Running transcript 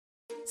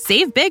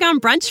Save big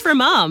on brunch for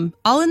mom,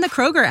 all in the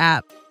Kroger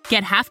app.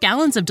 Get half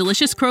gallons of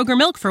delicious Kroger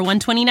milk for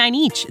 $1.29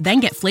 each. Then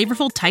get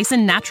flavorful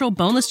Tyson natural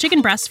boneless chicken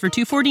breasts for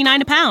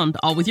 $2.49 a pound,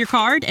 all with your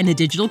card and a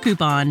digital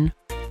coupon.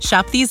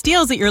 Shop these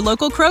deals at your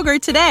local Kroger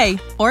today,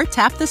 or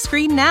tap the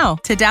screen now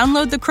to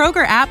download the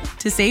Kroger app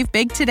to save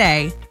big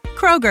today.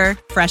 Kroger,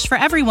 fresh for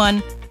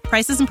everyone.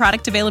 Prices and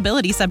product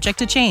availability subject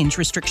to change.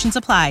 Restrictions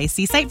apply.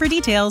 See site for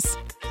details.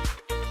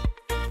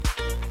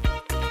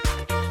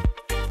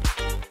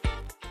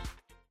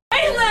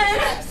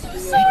 I'm so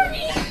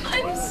sorry.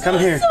 Come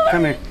here.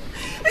 I'm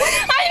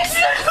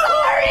so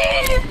sorry.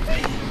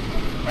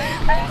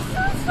 I'm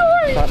so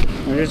sorry.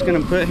 We're just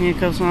gonna put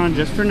handcuffs on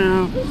just for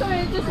now. I'm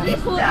sorry.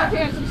 Just pull up my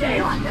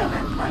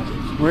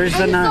pants. Where's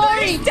the knife?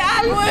 Sorry,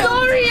 Dad. I'm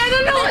sorry. I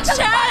don't know what to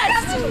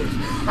chest.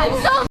 I'm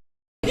so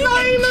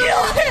sorry, Mom.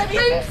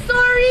 I'm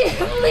sorry.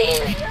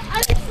 Please.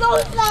 I'm so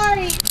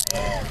sorry.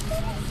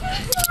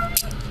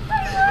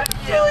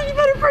 Julie, you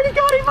better pray to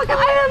God. I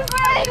am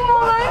sorry,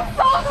 Mom. I'm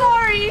so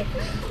sorry.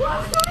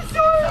 I'm so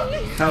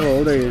sorry. How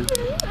old are you?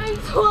 I'm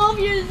 12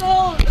 years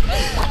old.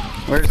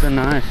 Where's the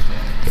knife?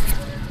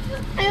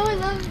 I was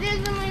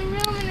upstairs in my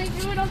room and I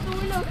threw it out the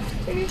window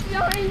and it's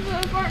behind the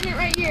apartment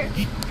right here.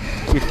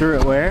 You threw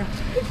it where? I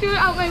threw it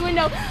out my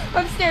window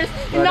upstairs.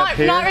 Right not up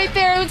here? right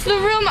there. It's the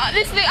room.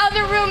 It's the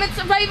other room.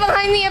 It's right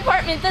behind the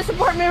apartment. This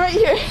apartment right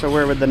here. So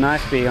where would the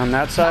knife be? On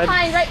that side?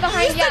 Right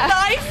behind. Yeah. The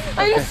knife?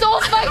 I'm so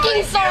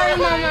fucking sorry,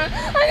 Mama.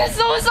 I'm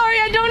so sorry.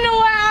 I don't know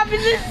what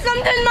happened. This is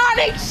some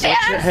demonic shit.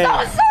 I'm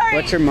so sorry.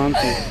 What's your mom's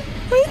name?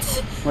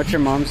 What's your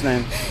mom's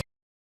name?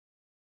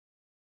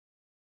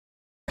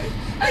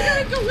 I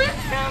gotta go with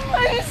him.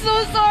 I'm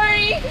so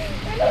sorry. I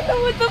don't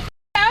know what the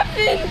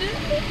happened.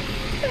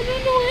 I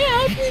don't know what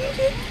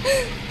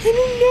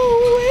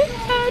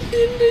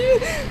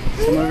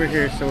happened. Come over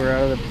here so we're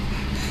out of the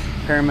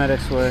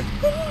paramedics' way. I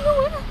don't know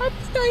what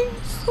happened.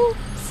 I'm so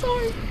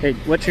sorry. Hey,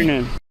 what's your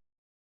name?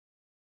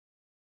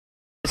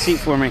 Seat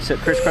for me. Sit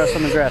crisscross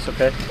on the grass,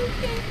 okay?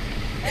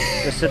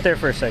 Just sit there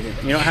for a second.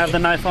 You don't have the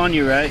knife on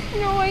you, right?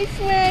 No, I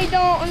swear I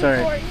don't. I'm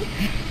sorry.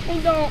 I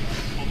don't.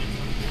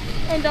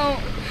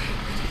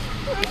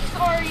 I'm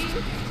sorry.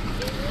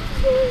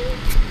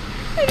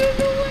 I don't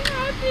know what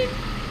happened.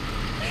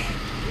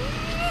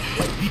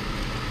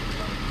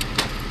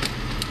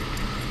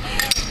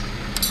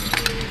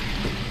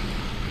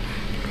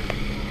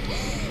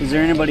 Is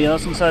there anybody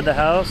else inside the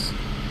house?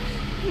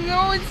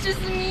 No, it's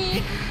just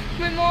me,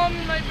 my mom,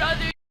 and my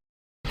brother.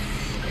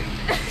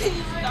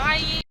 He's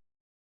dying.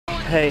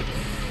 Hey,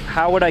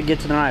 how would I get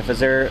to the knife? Is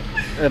there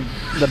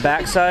the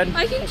back side?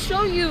 I can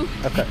show you.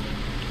 Okay.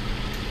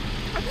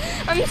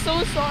 I'm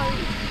so sorry.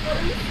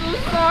 I'm so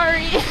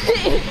sorry.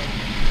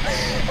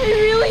 I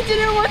really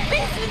didn't want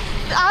things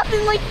to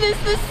happen like this.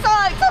 This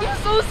sucks. I'm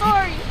so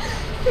sorry.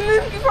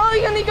 I'm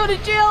probably gonna go to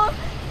jail.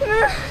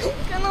 I'm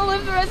gonna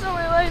live the rest of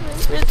my life in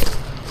prison.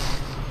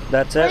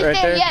 That's it right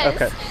there? Yes.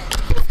 Okay. I'm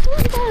so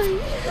sorry.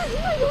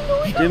 I don't know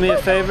what Do me a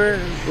favor.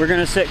 We're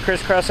gonna sit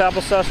crisscross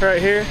applesauce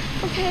right here.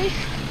 Okay.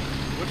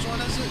 Which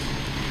one is it?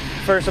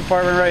 First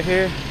apartment right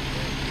here.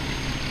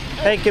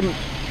 Hey,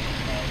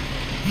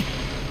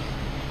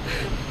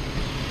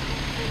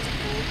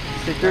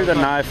 she threw the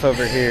knife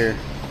over here.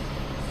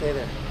 Stay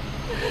there.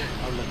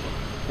 I'll look.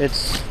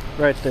 It's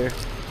right there.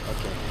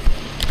 Okay.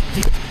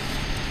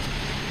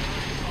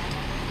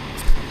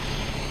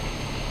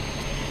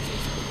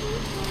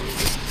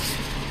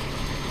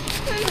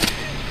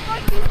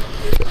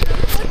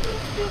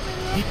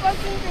 I'm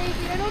fucking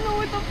crazy. I don't know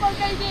what the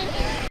fuck I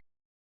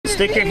did.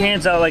 Stick your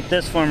hands out like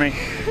this for me.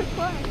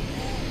 Why?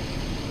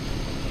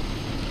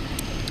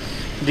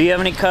 Do you have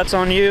any cuts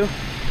on you?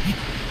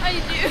 I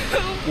do.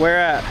 Where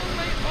at? On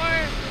my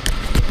arm.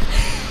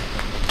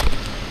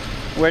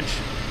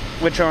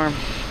 Which arm?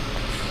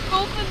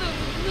 Both of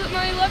them.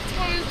 My left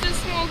one is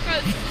just small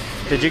cuts.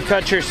 Did you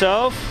cut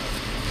yourself?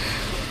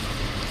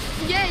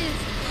 Yes.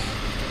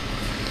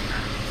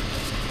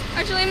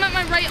 Actually, I meant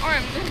my right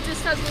arm. It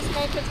just has the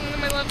small cuts, and then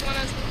my left one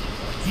has.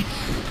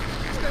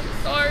 I'm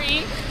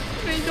sorry.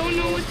 I don't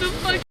know what the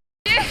fuck it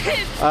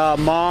is.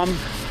 Mom,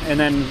 and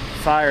then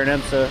fire and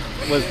IMSA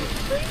was.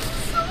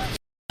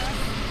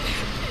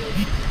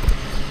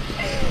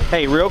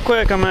 Hey, real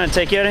quick, I'm gonna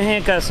take you out of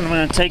handcuffs and I'm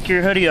gonna take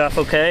your hoodie off,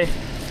 okay?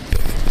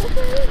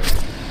 Okay.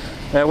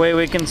 That way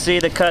we can see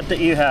the cut that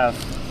you have.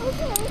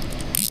 Okay.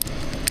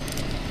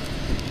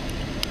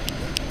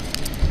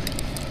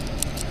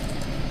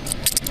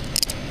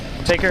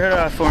 Take your hood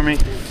off for me.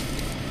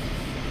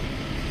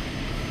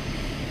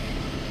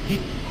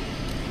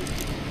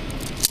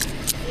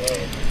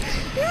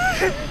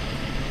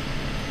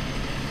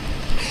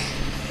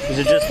 Is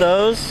it just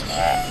those?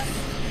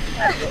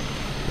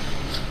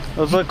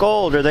 Those look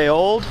old. Are they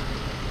old?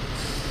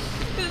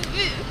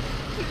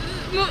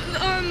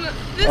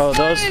 This Oh,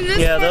 those- one and this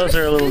yeah, one, those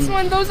are a little- This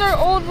one, those are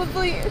old with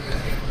like.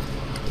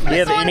 Do you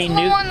have any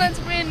new? one that's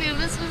brand new.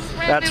 This was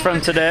brand That's new from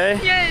one. today?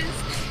 Yes.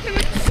 And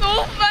it's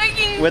so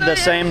fucking With the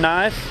good. same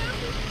knife?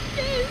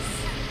 Yes.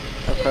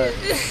 Okay.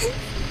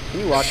 Can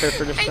you watch her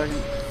for just a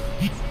second?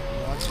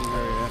 Watching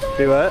her, yeah.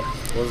 Do what?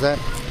 What was that?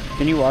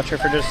 Can you watch her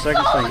for just a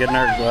second so I can get in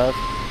her glove?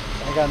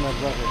 I got no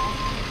glove.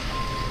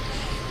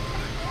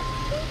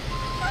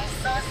 I'm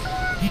so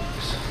sorry.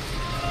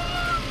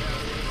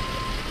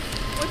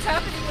 What's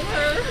happening with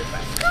her?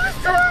 I'm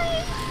so sorry.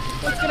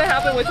 What's gonna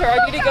happen with her?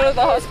 I need to go to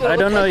the hospital. I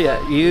don't know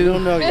yet. You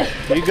don't know yet.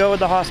 You go with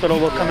the hospital.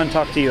 We'll come and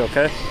talk to you,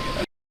 okay?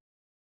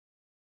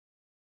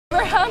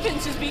 Whatever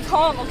happens, just be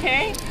calm,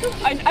 okay?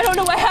 I don't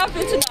know what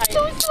happened tonight.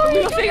 I'm so sorry.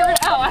 We'll figure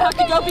it out. I have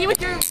to go be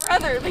with your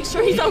brother. Make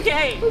sure he's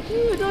okay.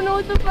 I don't know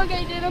what the fuck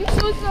I did. I'm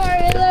so sorry.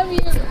 I love you.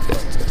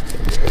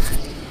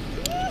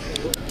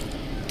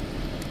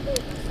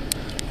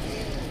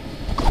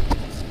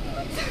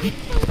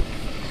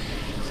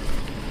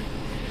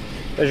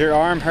 Does your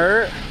arm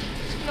hurt?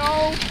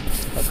 No.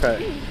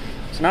 Okay.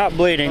 It's not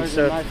bleeding, The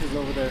so knife is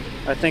over there.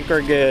 I think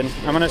we're good.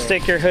 I'm gonna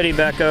stick your hoodie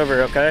back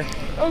over, okay?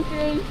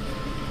 Okay.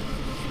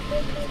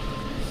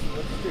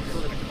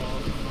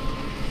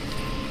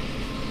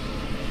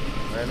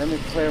 Alright, let me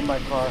clear my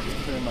car.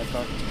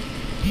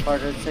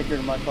 Carter, take her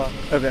to my car.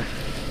 Okay.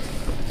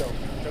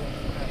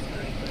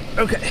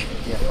 Okay.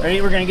 Yeah.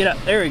 Ready? We're gonna get up.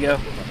 There we go.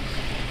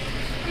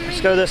 Let's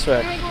go this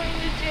way. Am I going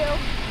to jail?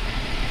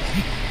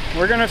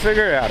 We're gonna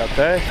figure it out,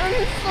 okay? I'm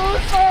so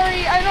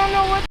sorry. I don't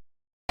know what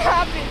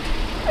happened.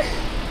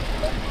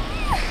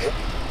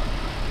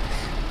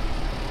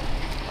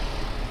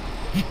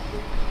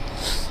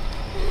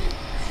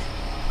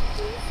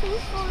 I'm so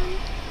sorry.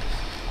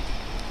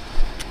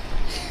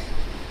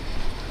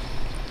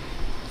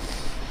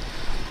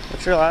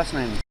 What's your last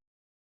name?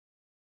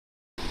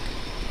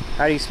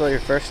 How do you spell your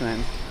first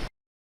name?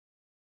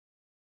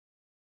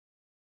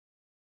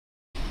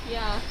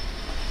 Yeah.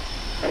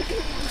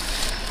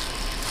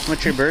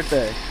 What's your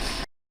birthday?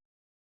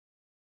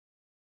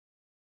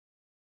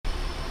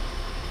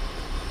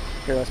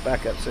 Here, let's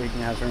back up so you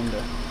can have room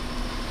to...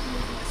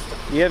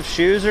 You have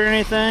shoes or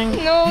anything?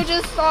 No,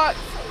 just socks.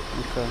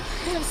 Okay.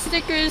 I have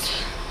stickers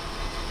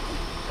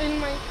in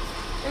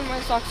my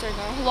socks right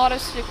now. A lot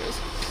of stickers.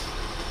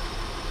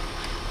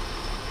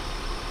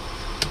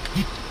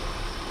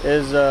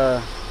 Is,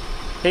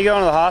 he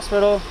going to the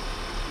hospital?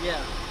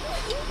 Yeah.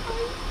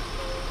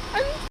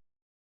 I'm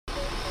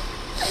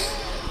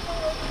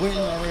Waiting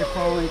already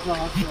following the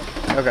hospital.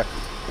 Okay.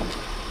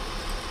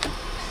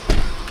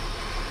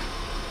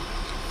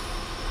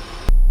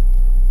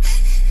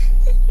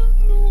 I don't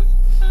know what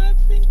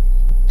happened.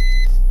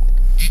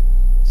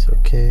 It's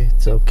okay.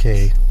 It's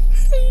okay.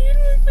 I heard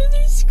my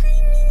brother screaming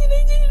and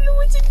I didn't know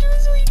what to do,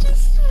 so I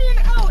just ran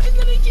out and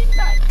then I came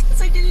back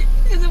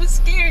because I was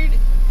scared.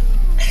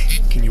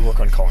 Can you work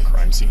on calling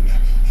crime scene?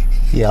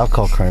 Yeah, I'll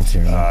call crime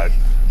scene.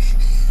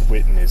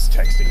 Witten is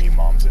texting you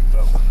mom's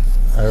info.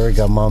 I already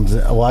got mom's.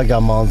 Well, I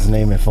got mom's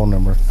name and phone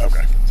number.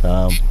 Okay.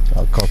 So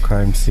I'll call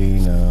crime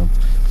scene.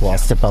 I'll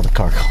step out of the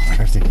car. Call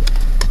everything.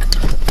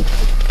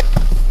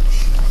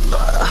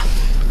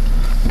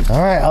 All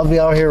right, I'll be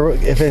out here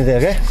if anything.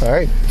 Okay. All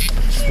right.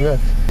 Yeah.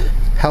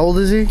 How old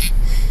is he?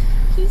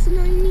 He's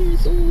 9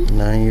 years old.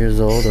 9 years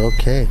old.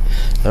 Okay.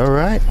 All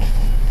right.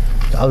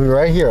 I'll be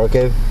right here.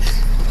 Okay.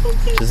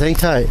 Okay. Just hang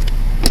tight.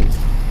 Am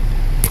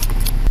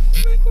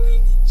I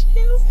going to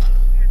jail?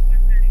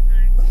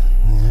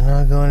 You're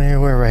not going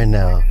anywhere right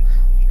now.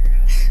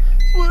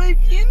 Will I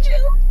be in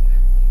jail?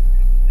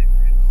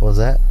 What was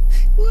that?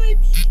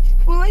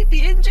 Will I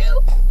be in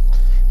jail?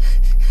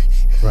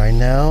 Right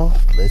now,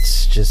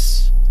 let's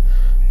just,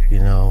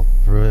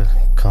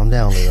 calm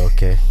down a little,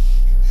 okay?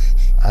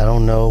 I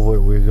don't know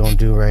what we're gonna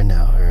do right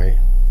now, all right?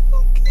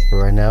 Okay. But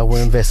right now,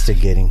 we're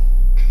investigating.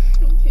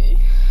 Okay.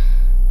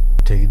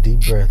 Take a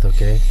deep breath,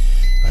 okay?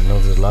 I know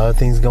there's a lot of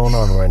things going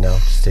on right now.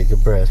 Just take a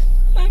breath.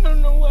 I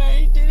don't know why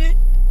I did it.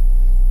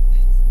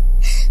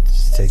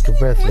 Just take a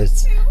breath.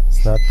 Let's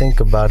not think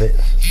about it.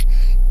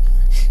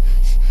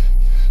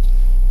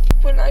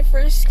 When I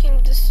first came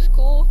to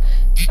school,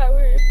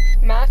 our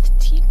math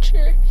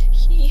teacher,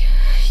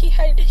 he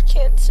had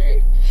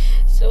cancer,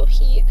 so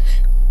he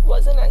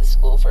wasn't at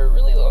school for a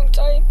really long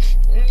time,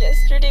 and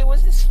yesterday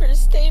was his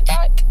first day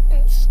back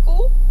in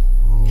school.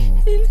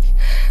 And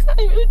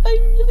I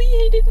really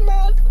hated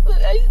math,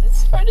 but I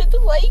started to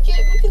like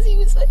it because he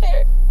was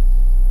there.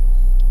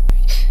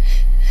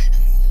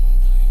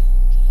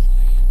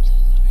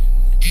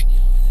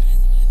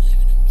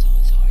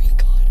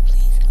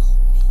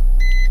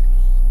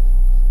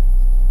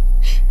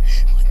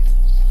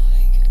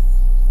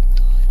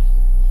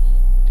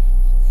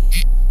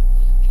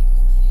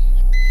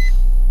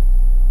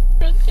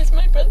 Is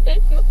my brother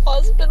in the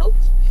hospital?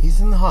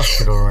 He's in the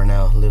hospital right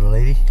now, little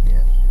lady.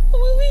 Yeah.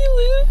 Will he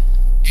live?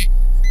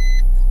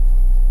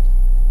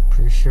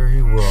 Pretty sure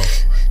he will.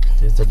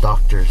 There's the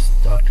doctors.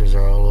 Doctors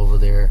are all over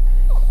there.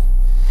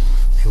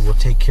 Okay, we'll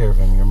take care of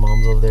him. Your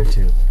mom's over there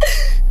too.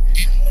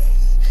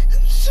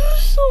 I'm so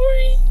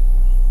sorry.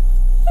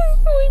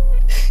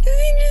 Is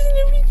he just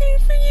never gonna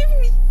forgive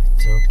me?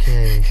 It's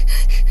okay.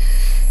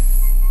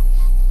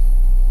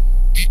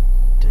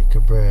 Take a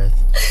breath.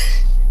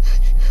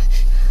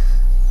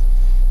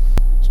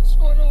 I just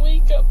want to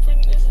wake up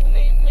from this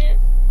nightmare.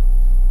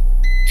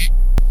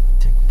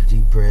 Take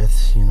deep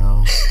breaths, He ruined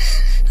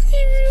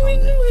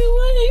my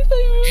life.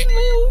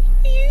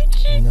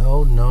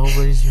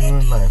 nobody's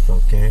ruined life,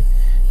 okay?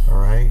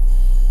 Alright?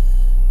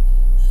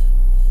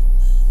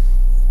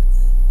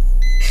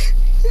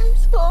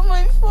 It's all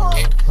my fault.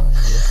 You're fine.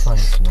 You're fine.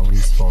 It's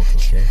nobody's fault,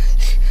 okay?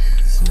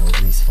 It's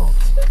nobody's fault.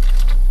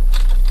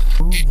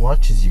 Who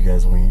watches you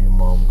guys when your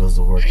mom goes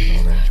to work and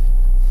all that?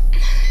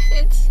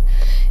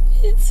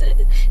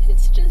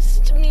 It's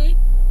just me.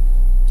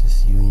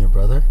 Just you and your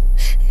brother?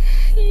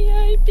 Yeah,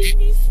 I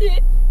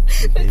babysit.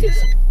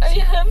 Because I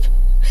have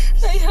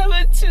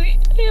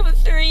a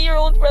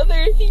 3-year-old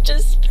brother. He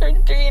just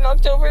turned 3 in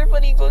October,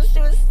 but he goes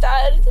to his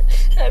dad's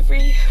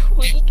every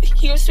week.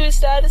 He goes to his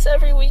dad's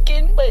every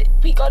weekend, but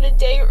we got a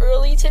day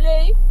early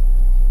today.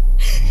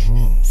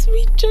 So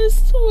we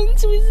just went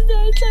to his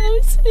dad's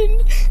house,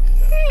 and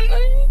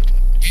I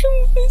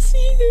want to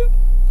see him.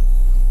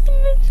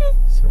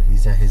 So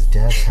he's at his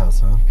dad's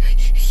house, huh?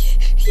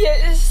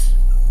 Yes.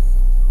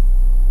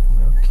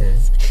 Okay.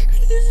 His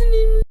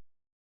name,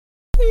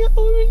 I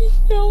already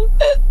know.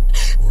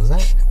 What was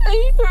that?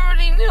 I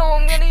already know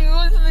I'm gonna go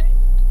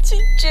to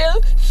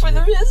jail for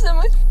the rest of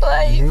my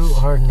life. You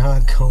are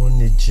not going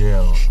to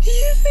jail.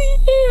 Yes, I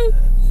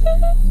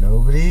am.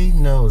 Nobody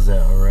knows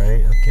that,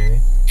 alright?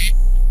 Okay.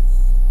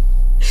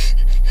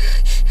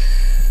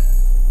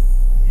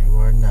 You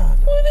are not.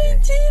 Okay? What I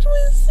did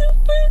was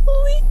super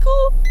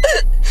illegal.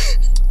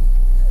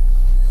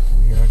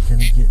 We are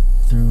gonna get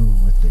through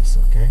with this,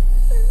 okay?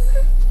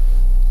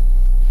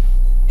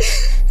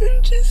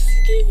 I'm just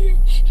scared.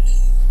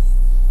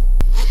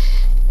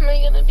 Am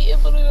I gonna be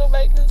able to go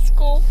back to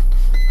school?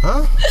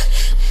 Huh?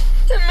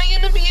 Am I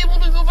gonna be able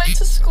to go back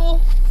to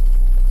school?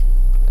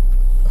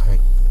 I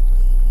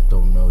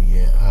don't know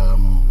yet.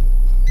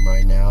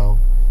 Right now,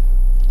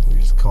 we're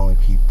just calling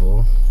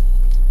people.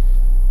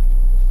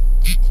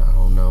 I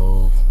don't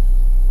know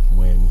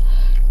when.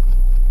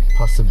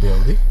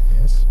 Possibility,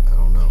 yes. I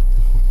don't know.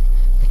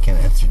 I can't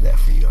answer that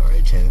for you,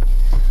 alright, Shannon?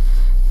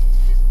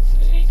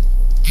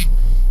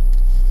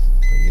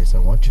 But yes, I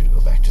want you to go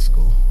back to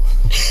school.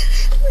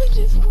 I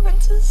just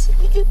want to say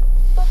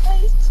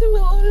goodbye to a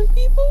lot of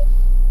people.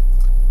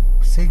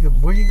 Say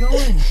good. Where are you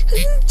going?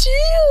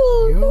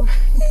 Jail. You?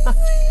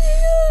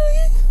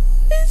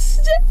 It's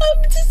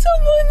up to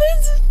someone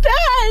that's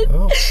bad.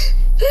 Oh.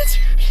 That's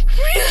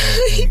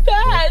really Hey,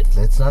 bad.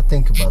 let's not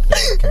think about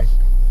that, okay?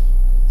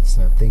 Let's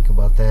not think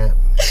about that.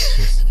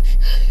 Just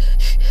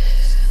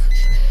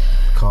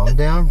calm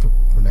down,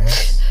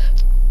 relax.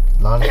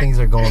 A lot of things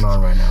are going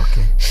on right now,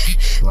 okay?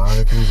 A lot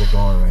of things are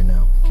going on right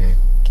now, okay?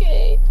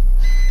 Okay.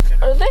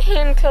 Are the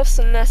handcuffs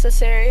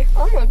necessary?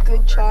 I'm a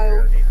good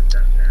child.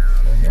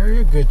 I know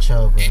you're a good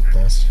child, but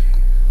that's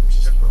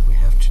just what we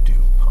have to do,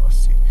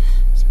 policy.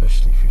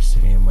 Especially if you're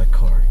sitting in my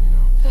car, you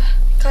know?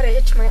 Gotta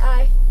itch my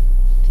eye.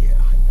 Yeah,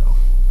 I know.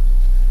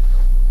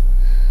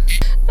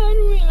 I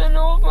don't even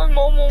know if my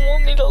mom will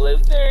want me to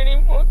live there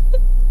anymore.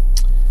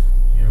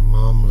 Your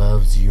mom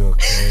loves you,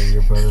 okay?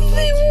 Your brother loves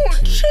They you won't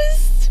too.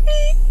 trust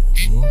me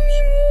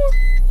anymore.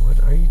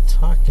 What are you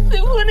talking They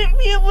about? wouldn't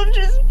be able to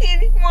trust me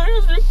anymore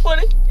after what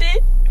I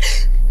did.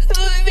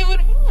 They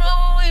would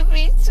probably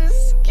be too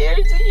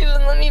scared to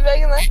even let me back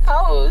in the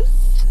house.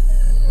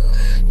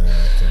 No,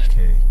 that's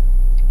okay.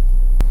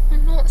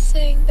 I'm not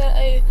saying that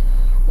I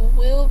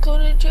will go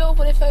to jail,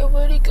 but if I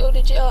were to go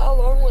to jail, how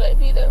long would I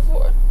be there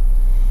for?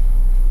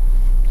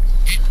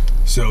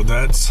 So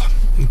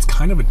it's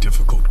kind of a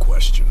difficult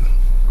question.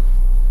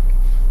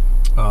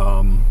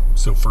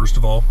 So first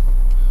of all,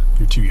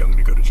 you're too young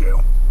to go to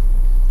jail.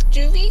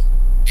 Juvie?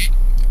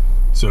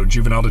 So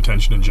juvenile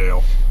detention and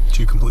jail,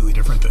 two completely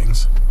different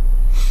things.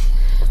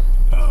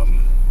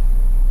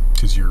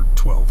 Because you're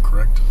 12,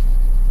 correct?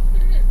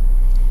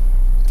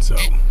 So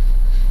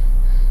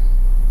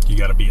you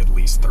got to be at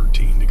least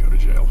 13 to go to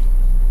jail.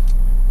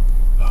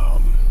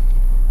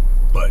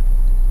 But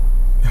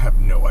I have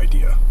no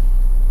idea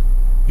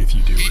if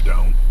you do or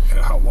don't, and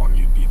how long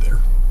you'd be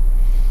there.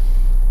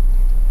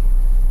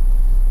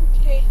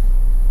 Okay.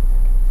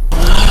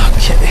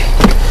 Okay.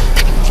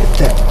 Get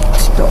that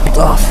spelled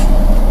off.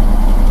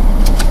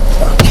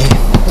 Okay.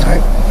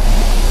 Alright.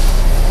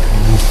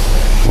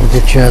 We'll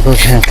get you out of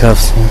those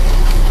handcuffs.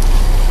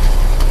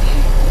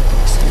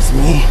 Excuse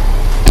me.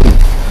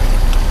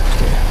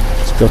 Okay.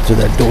 Let's go through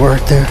that door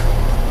right there.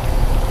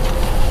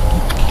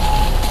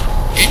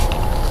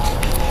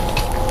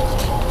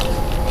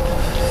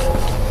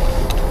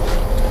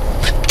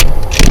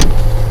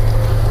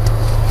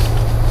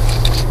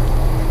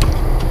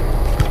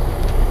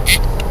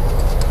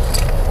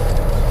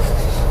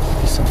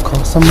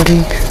 Call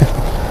somebody.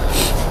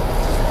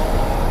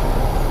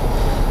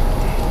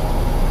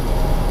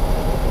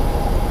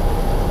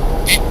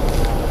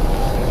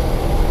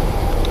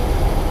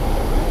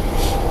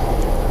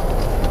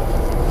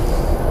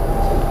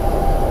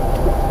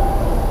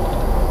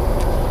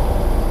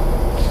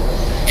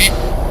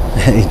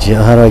 Hey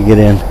Jill, how do I get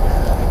in?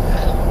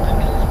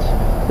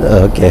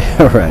 Okay,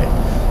 alright.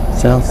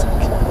 Sounds.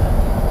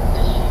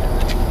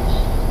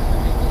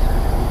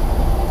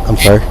 I'm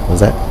sorry, what was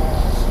that?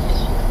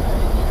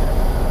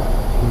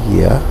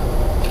 Yeah.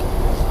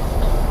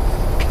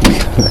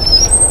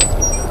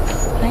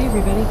 Hi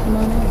everybody. Come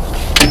on in.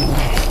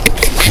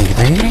 Thank you,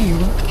 baby. You're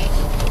welcome.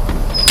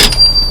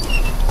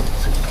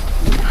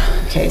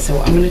 Okay, so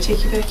I'm going to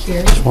take you back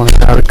here. Just want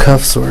to out of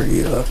cuffs or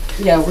you?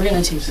 Yeah, we're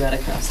going to take you out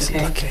of cuffs,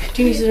 okay? Okay.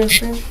 Do you use the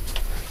restroom?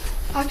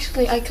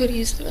 Actually, I could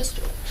use the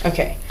restroom.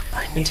 Okay.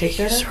 I need to use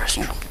the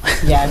restroom.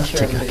 Yeah, I'm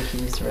sure everybody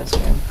can use the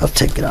restroom. I'll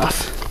take it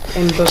off.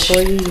 And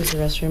before you use the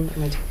restroom, I'm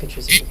going to take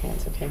pictures of your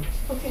hands, okay?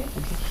 Okay.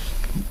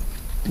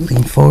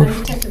 Lean forward.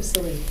 Detective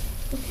Silly.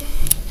 Okay.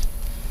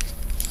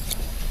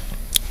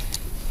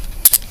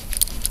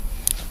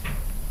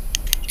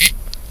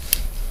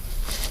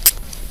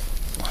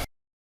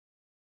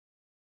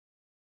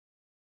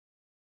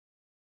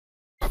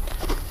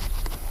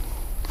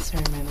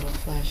 Sorry, my little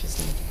flash is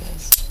not the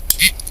best.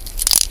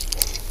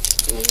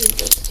 Can I use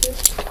this too?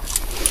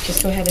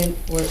 Just go ahead and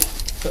we'll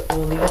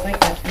leave it like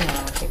that for now.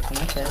 I'll take some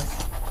like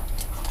this.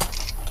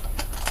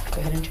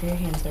 Go ahead and turn your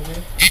hands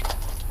over.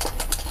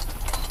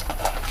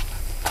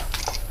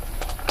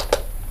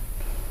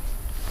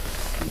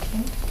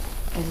 Okay.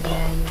 And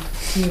then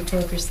can you pull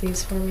up your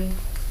sleeves for me?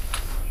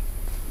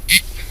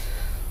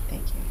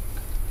 Thank you.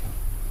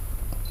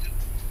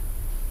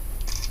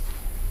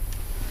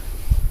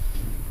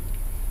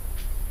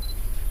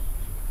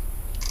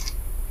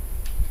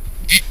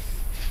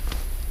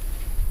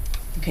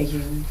 Okay,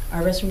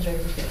 our restroom's right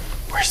over here.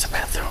 Where's the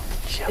bathroom?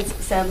 It's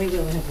sadly we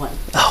only have one.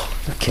 Oh,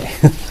 okay.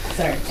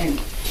 Sorry, and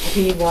if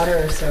you need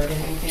water or soda or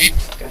anything,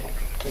 go ahead.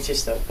 It's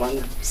just the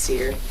one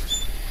seer.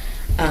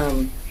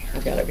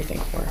 I've got everything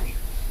for her.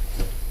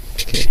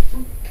 Okay.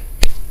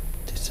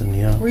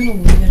 We're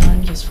gonna leave it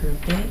on just for a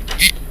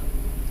bit.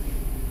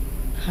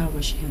 How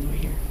was she on the way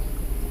here?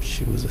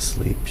 She was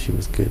asleep. She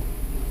was good.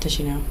 Does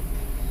she know?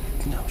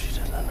 No, she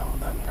doesn't know.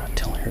 I'm not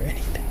telling her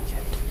anything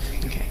yet.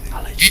 Okay.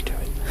 I'll let you do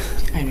it.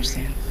 I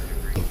understand.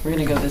 We're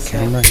gonna go this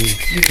Camera way. here.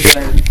 You can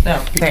go. No,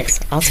 thanks.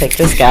 I'll take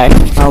this guy.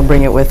 I'll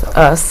bring it with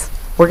us.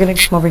 We're gonna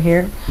come over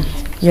here.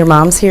 Your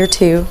mom's here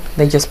too.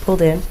 They just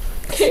pulled in.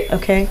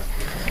 Okay.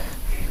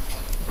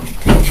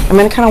 I'm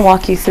gonna kind of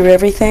walk you through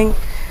everything,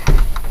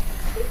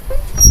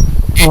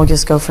 and we'll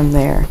just go from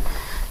there.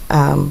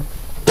 And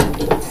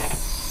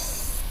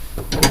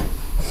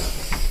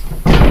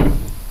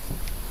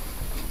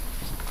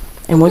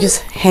we'll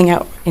just hang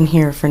out in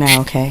here for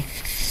now, okay?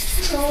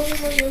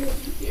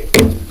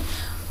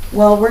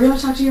 Well, we're going to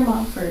talk to your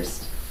mom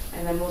first,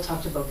 and then we'll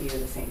talk to both of you at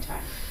the same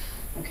time,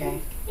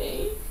 okay?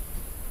 Okay.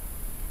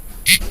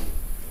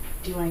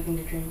 Do you want anything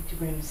to drink? Do you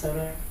bring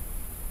soda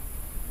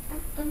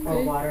I'm or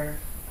good. water?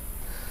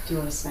 Do you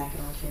want a snack at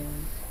all,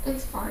 Kaylin?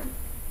 It's fine.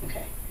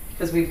 Okay.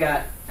 Because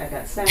I've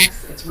got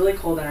snacks. It's really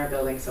cold in our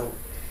building, so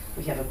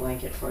we have a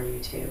blanket for you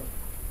too.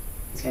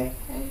 Okay?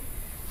 Okay.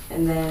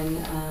 And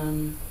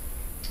then,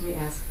 let me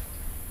ask,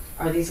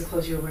 are these the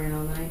clothes you were wearing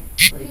all night?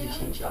 Or did you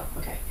change it off?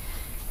 Okay.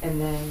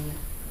 And then,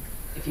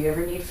 if you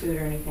ever need food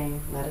or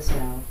anything, let us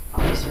know.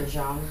 Officer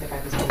Zhang, the guy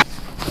who's been...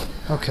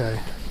 Okay.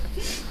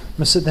 I'm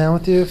gonna sit down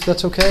with you if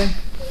that's okay.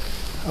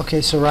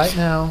 Okay, so right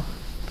now,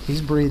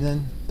 he's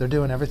breathing. They're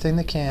doing everything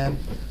they can,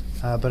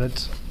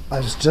 but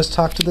I just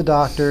talked to the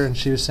doctor, and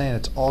she was saying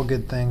it's all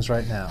good things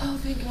right now. Oh,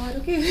 thank God.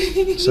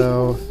 Okay.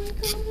 So,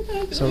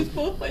 I lose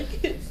both my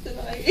kids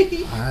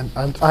tonight.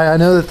 I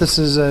know that this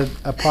is a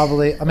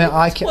probably. I mean,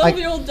 I can.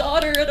 12-year-old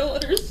daughter. I don't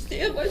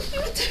understand why she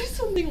would do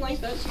something like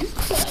that. She's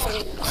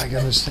 12. I can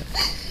understand.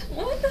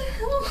 What the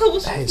hell?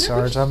 Hey,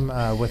 Sarge,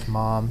 I'm with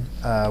Mom.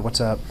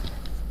 What's up?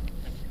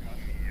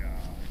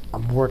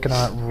 I'm working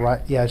on it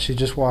right. Yeah, she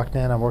just walked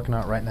in. I'm working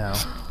on it right now.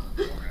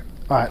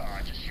 All right.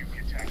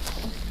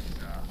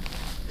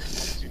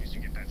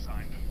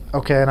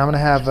 Okay, and I'm gonna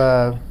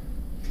have.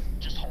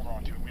 Just hold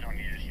on to it. We don't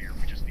need it here.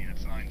 We just need it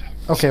signed.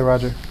 Okay,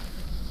 Roger.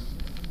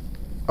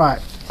 All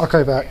right, I'll call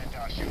you back.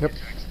 Yep.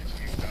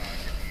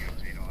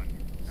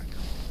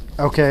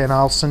 Okay, and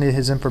I'll send you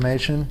his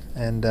information.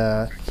 And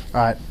all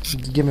right,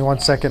 give me 1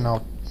 second. And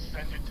I'll.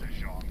 Send it to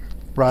Jean.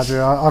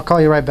 Roger, I'll call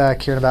you right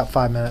back here in about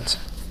 5 minutes.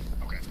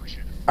 Okay,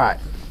 appreciate it. All right.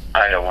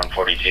 Idaho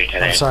 142 I'm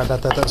today. sorry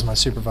about that. That was my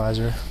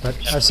supervisor. But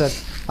I said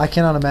I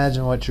cannot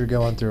imagine what you're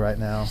going through right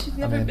now. She's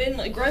never been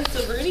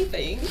aggressive or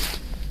anything.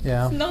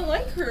 Yeah. It's not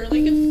like her.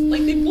 Like it's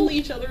like they bully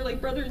each other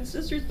like brother and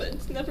sisters, but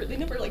it's never they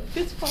never like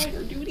fist fight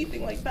or do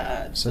anything like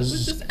that. So It this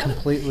was is just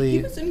completely.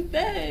 He was in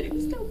bed. He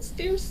was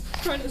downstairs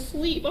trying to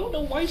sleep. I don't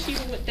know why she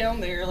even went down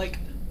there. Like,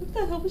 what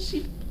the hell was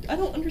she? I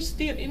don't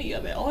understand any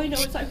of it. All I know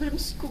is I heard him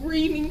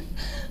screaming,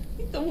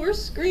 like the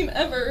worst scream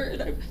ever,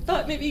 and I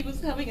thought maybe he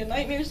was having a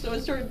nightmare, so I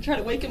started to try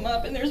to wake him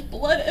up, and there's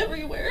blood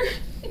everywhere.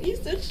 And he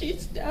said, she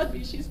stabbed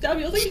me, she stabbed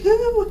me. I was like,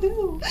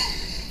 no.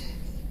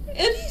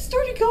 And he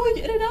started going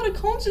in and out of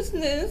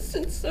consciousness,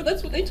 and so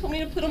that's what they told me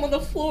to put him on the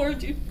floor,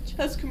 do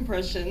chest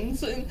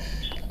compressions, and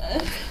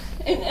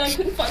I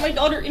couldn't find my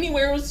daughter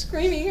anywhere. I was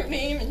screaming her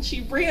name, and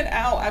she ran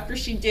out after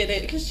she did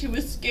it because she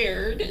was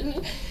scared.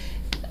 And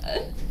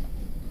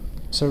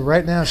So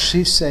right now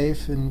she's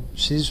safe and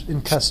she's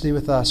in custody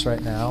with us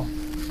right now.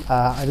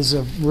 It is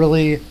a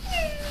really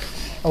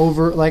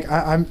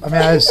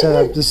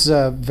this is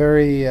a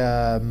very.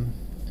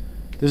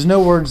 There's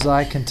no words that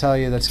I can tell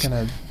you that's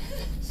gonna.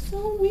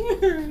 so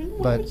weird.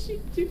 Why would she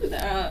do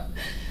that?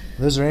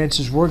 those are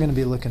answers we're going to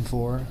be looking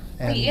for.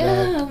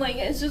 And like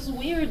it's just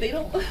weird. They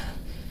don't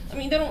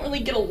really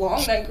get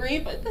along that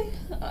great, but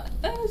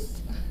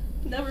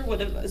never would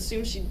have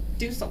assumed she'd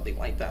do something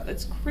like that.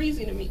 That's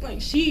crazy to me.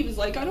 Like, she was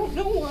like, I don't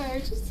know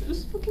why. It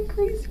was fucking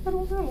crazy. I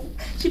don't know.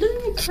 She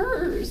doesn't even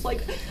curse.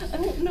 Like, I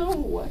don't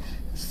know.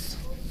 it's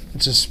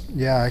just,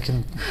 yeah, I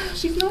can.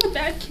 She's not a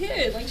bad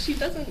kid. Like, she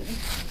doesn't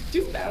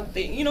do bad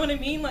things. You know what I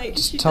mean? Like,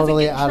 Just she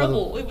totally doesn't get in out of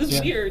trouble. the- It was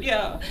yeah. weird,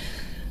 yeah.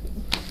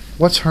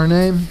 What's her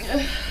name?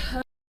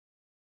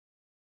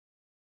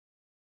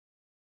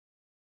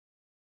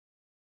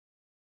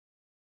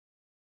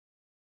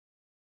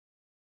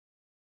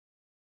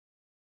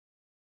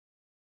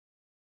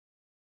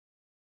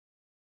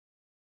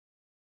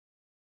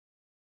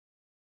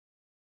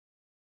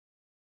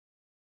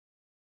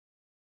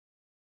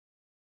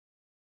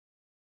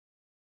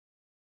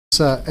 This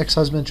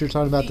ex-husband you're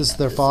talking about, this is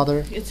their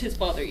father? It's his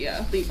father,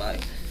 yeah, Levi.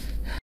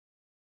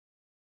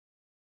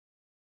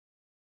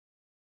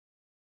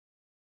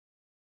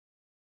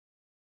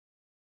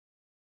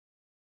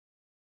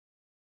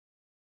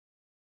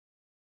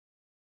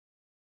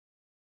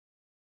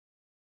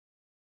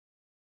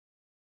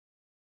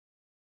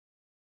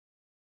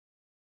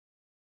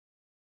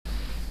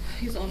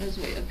 He's on his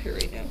way up here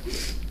right now.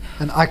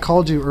 And I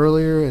called you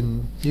earlier,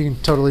 and you can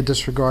totally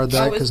disregard I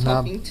that was because now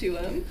talking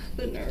to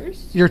the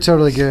nurse. you're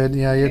totally good.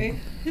 Yeah, you're. Okay.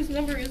 His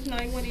number is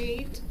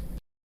 918.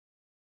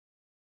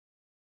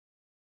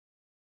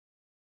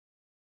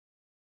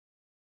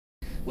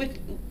 With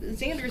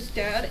Xander's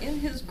dad and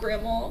his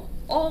grandma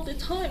all the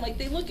time. Like,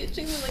 they look at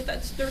Jamie like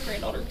that's their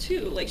granddaughter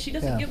too. Like, she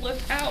doesn't Yeah. get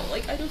left out.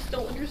 Like, I just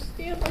don't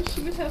understand why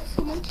she would have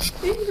so much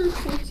anger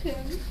towards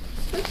him.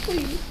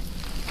 Especially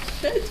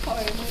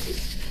bedtime. Like,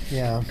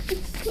 Yeah.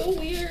 it's so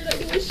weird. I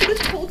wish she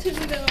just told him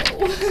no.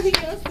 He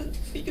asked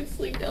if he could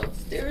sleep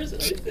downstairs,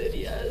 and I said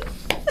yes.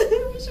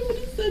 I wish I would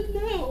have said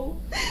no.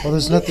 Well,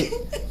 there's nothing.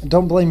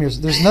 Don't blame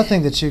yourself. There's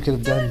nothing that you could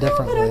have done But I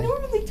differently.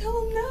 normally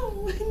tell him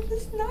no. And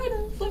this night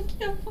I was like,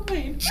 yeah,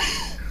 fine.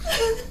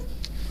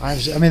 I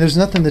mean, there's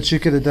nothing that you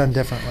could have done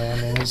differently. I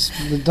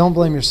mean, don't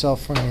blame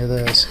yourself for any of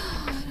this.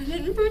 I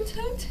didn't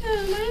protect him.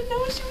 I didn't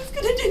know she was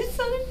gonna do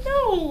something.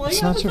 No, like,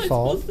 It's how not was your I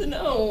fault. supposed to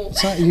know?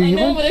 It's not you. I You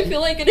know, weren't- but I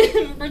feel like I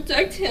didn't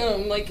protect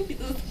him. Like, this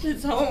is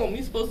his home.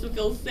 He's supposed to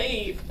feel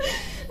safe.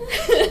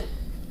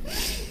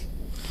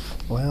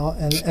 Well,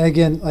 and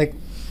again, like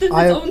His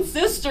I. own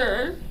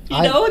sister. You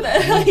I- know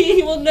that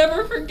he will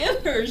never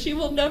forgive her. She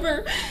will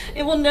never.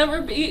 It will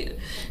never be.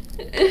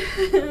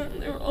 There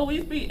will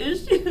always be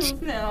issues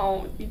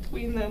now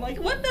between them. Like,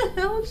 what the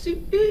hell is she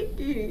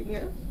thinking?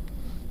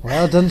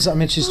 Well, it doesn't. I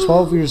mean, she's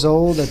 12 years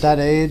old at that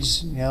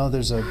age. You know,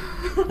 there's a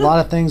lot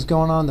of things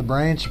going on in the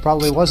brain she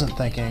probably wasn't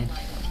thinking.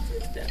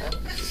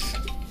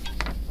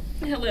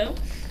 Hello.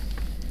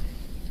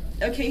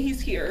 Okay,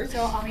 he's here.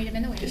 So I'll meet him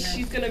in the waiting room.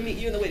 She's gonna meet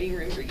you in the waiting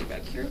room. Bring you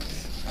back here.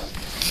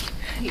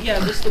 Yeah,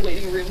 just the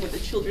waiting room with the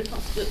children's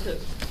hospital, the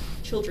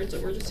children's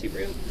emergency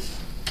room.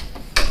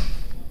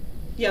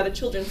 Yeah, the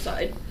children's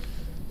side.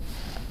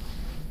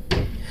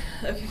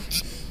 Okay,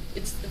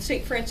 it's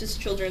St. Francis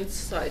Children's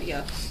side.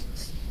 Yeah.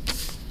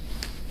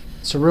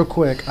 So real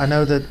quick, I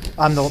know that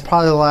I'm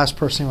probably the last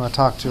person you want to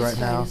talk to right It's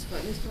fine, now. it's fine,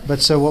 it's fine.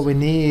 But so what we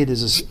need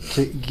is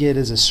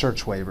a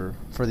search waiver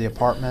for the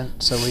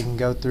apartment, so we can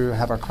go through,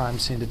 have our crime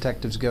scene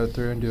detectives go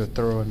through and do a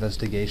thorough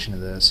investigation of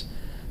this.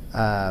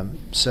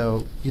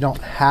 So you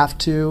don't have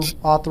to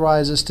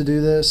authorize us to do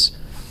this,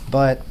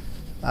 but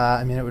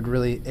I mean, it would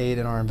really aid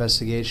in our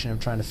investigation of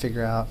trying to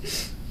figure out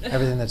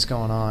everything that's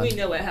going on. We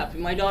know what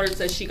happened. My daughter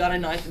says she got a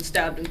knife and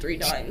stabbed him 3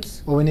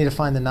 times. Well, we need to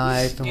find the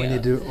knife, and we Yeah.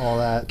 need to do all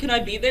that. Can I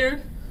be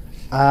there?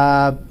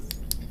 Uh,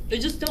 I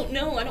just don't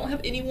know. I don't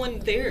have anyone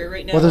there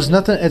right now. Well, there's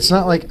nothing. It's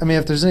not like, I mean,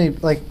 if there's any,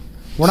 like,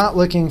 we're not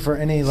looking for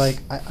any, like,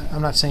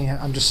 I'm not saying,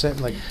 I'm just saying,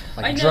 like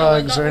I know, I'm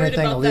drugs not or worried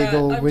anything about that.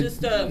 illegal. I'm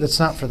just, It's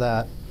not for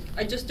that.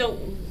 I just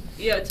don't.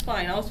 Yeah, it's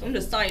fine. I was going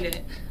to sign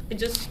it. I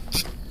just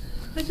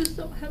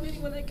don't have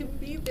anyone that can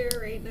be there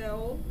right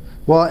now.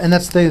 Well, and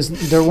that's the thing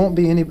is, there won't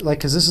be any, like,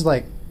 because this is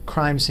like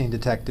crime scene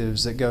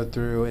detectives that go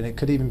through, and it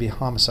could even be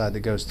homicide that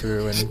goes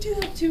through, I and do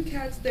have 2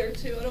 cats there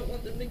too. I don't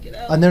want them to get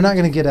out. they're not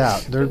going to get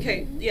out. They're,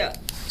 Okay. Yeah.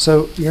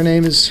 So your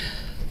name is,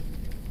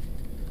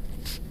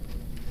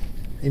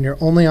 and you're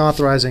only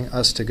authorizing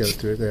us to go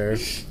through there.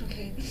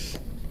 Okay.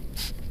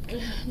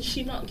 Did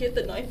she not get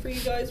the knife for you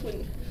guys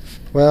when?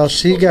 Well,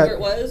 she told you got. where it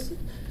was.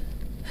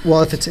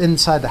 Well, if it's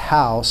inside the She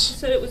house,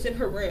 said it was in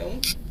her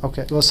room.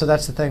 okay. Well, so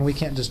that's the thing. We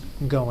can't just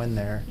go in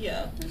there.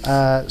 Yeah.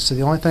 So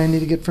the only thing I need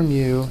to get from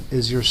you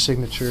is your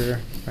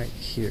signature right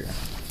here.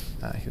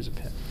 Here's a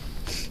pen.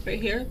 Right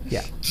here.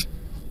 Yeah.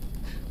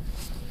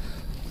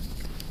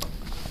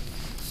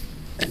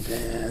 And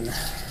then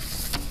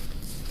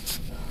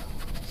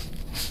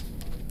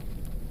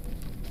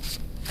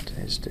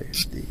today's date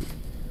is the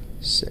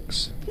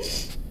 6th.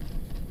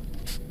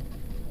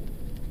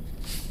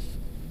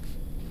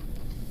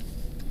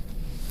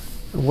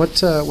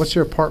 What's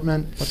your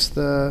apartment? What's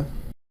the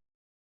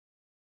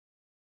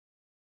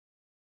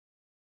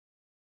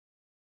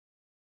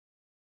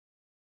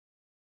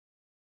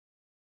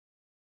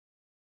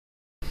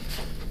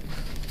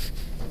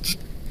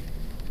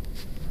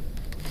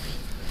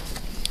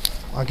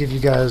I'll give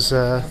you guys.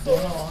 Hi.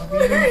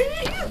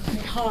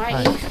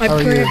 How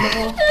are you?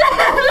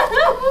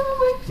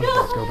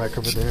 Go back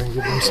over there and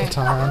give them some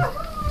time.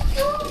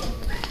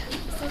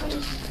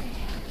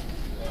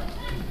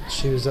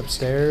 She was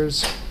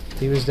upstairs.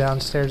 He was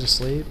downstairs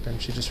asleep,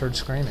 and she just heard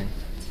screaming.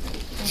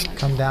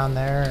 Come down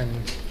there,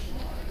 and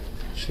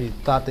she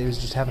thought that he was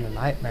just having a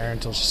nightmare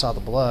until she saw the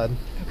blood.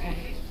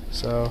 Okay.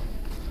 So,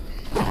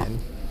 and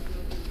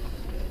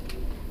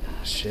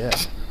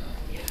shit.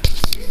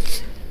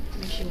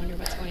 Makes you wonder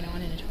what's going on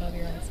in a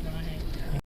 12-year-old's mind.